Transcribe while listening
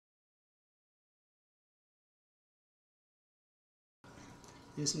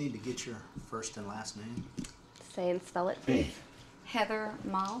You just need to get your first and last name. Say and spell it, please. Heather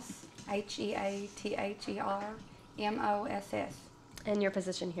Moss, HeatherMoss. And your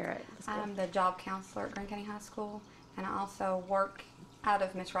position here at the school? I'm the job counselor at Greene County High School, and I also work out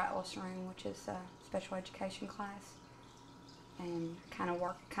of Miss Ratliff's room, which is a special education class, and kind of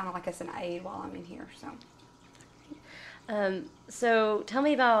work like as an aide while I'm in here. So tell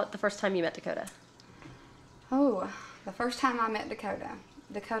me about the first time you met Dakota. Oh, the first time I met Dakota.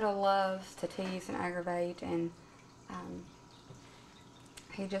 Dakota loves to tease and aggravate, and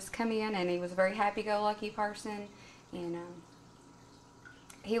he just come in, and he was a very happy-go-lucky person, and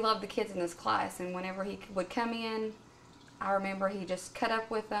he loved the kids in this class, and whenever he would come in, I remember he just cut up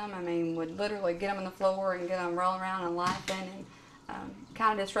with them. I mean, would literally get them on the floor and get them rolling around and laughing, and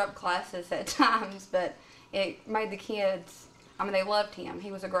kind of disrupt classes at times, but it made the kids, I mean, they loved him.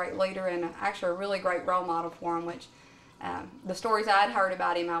 He was a great leader and actually a really great role model for them, which the stories I'd heard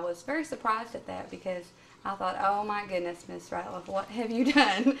about him, I was very surprised at that, because I thought, oh my goodness, Miss Ratliff, what have you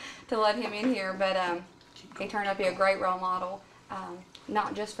done to let him in here? But he turned out to be a great role model,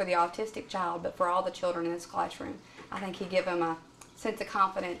 not just for the autistic child, but for all the children in this classroom. I think he gave them a sense of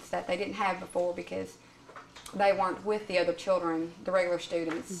confidence that they didn't have before, because they weren't with the other children, the regular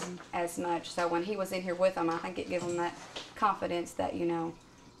students, as much. So when he was in here with them, I think it gave them that confidence that, you know,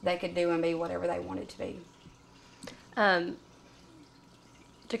 they could do and be whatever they wanted to be.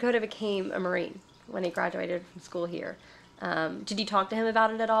 Dakota became a Marine when he graduated from school here. Did you talk to him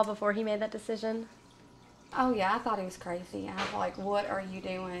about it at all before he made that decision? Oh yeah, I thought he was crazy. I was like, what are you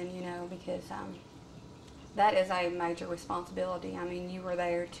doing, you know, because that is a major responsibility. I mean, you were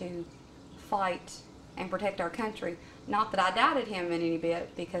there to fight and protect our country. Not that I doubted him in any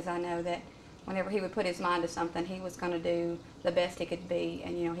bit, because I know that whenever he would put his mind to something, he was going to do the best he could be,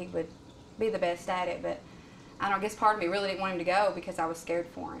 and, you know, he would be the best at it. But I don't know, I guess part of me really didn't want him to go because I was scared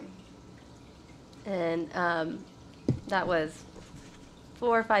for him. And that was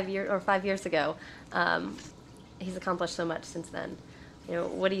 5 years ago. He's accomplished so much since then. You know,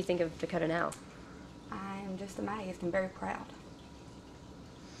 what do you think of Dakota now? I'm just amazed and very proud.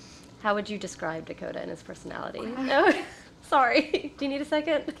 How would you describe Dakota and his personality? No, sorry. Do you need a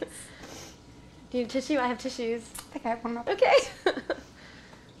second? Do you need a tissue? I have tissues. I think I have one more. Okay.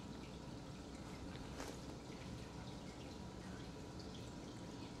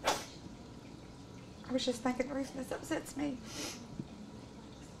 I was just thinking the reason this upsets me.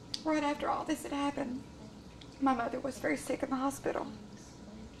 Right after all this had happened, my mother was very sick in the hospital.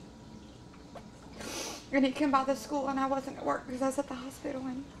 And he came by the school and I wasn't at work because I was at the hospital,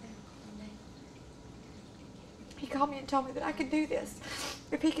 and he called me and told me that I could do this.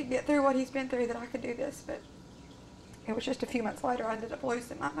 If he could get through what he's been through, that I could do this. But it was just a few months later I ended up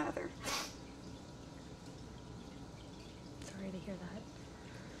losing my mother. Sorry to hear that.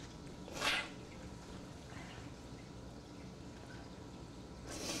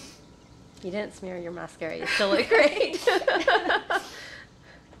 You didn't smear your mascara. You still look great.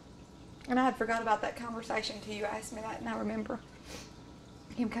 And I had forgot about that conversation until you asked me that, and I remember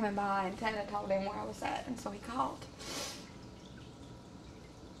him coming by and Tana told him where I was at, and so he called.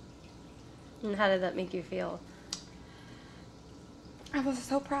 And how did that make you feel? I was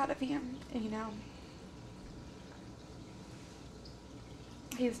so proud of him, you know.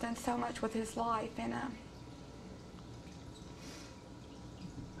 He has done so much with his life, and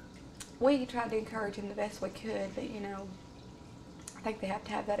we tried to encourage him the best we could, but, you know, I think they have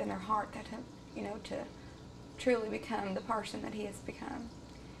to have that in their heart, that, you know, to truly become the person that he has become.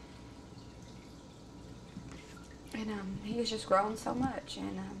 And he has just grown so much,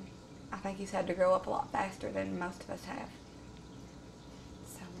 and I think he's had to grow up a lot faster than most of us have.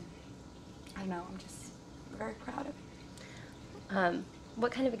 So, I don't know, I'm just very proud of him.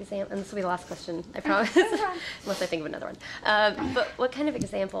 What kind of example, and this will be the last question, I promise, unless I think of another one. But what kind of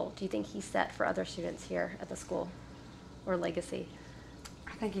example do you think he set for other students here at the school, or legacy?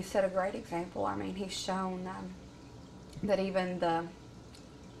 I think he set a great example. I mean, he's shown that even the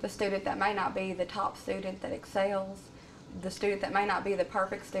student that may not be the top student that excels, the student that may not be the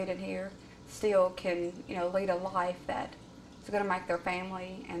perfect student here, still can, you know, lead a life that is going to make their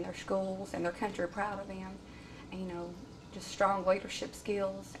family and their schools and their country proud of them. And, you know, just strong leadership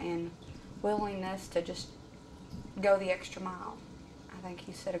skills and willingness to just go the extra mile. I think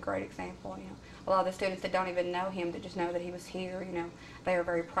he set a great example. You know, a lot of the students that don't even know him, that just know that he was here, you know, they are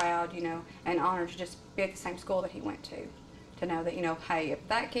very proud, you know, and honored to just be at the same school that he went to know that, you know, hey, if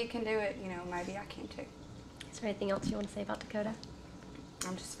that kid can do it, you know, maybe I can too. Is there anything else you want to say about Dakota?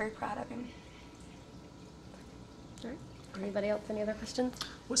 I'm just very proud of him. All right. Anybody else? Any other questions?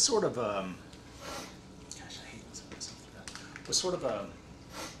 What sort of, gosh, I hate when something like that. What sort of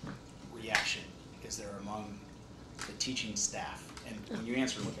reaction is there among the teaching staff? And when you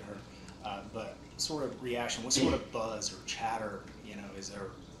answer, look at her. But sort of reaction, what sort of buzz or chatter, is there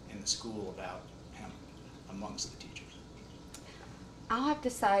in the school about him amongst the teachers? I'll have to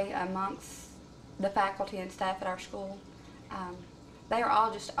say amongst the faculty and staff at our school, they are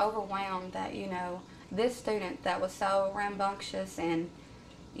all just overwhelmed that, this student that was so rambunctious and,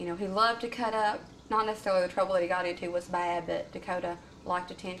 he loved to cut up. Not necessarily the trouble that he got into was bad, but Dakota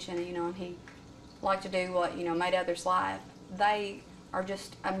liked attention, and he liked to do what, made others laugh. They are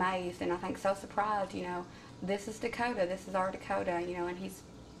just amazed and I think so surprised, this is Dakota, this is our Dakota, and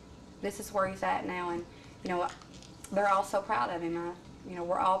this is where he's at now, and, they're all so proud of him.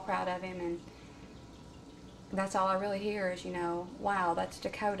 We're all proud of him, and that's all I really hear is, wow, that's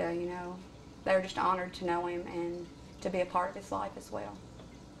Dakota, They're just honored to know him and to be a part of his life as well.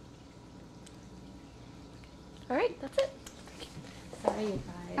 All right, that's it. Sorry, you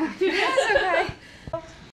cried. That's okay.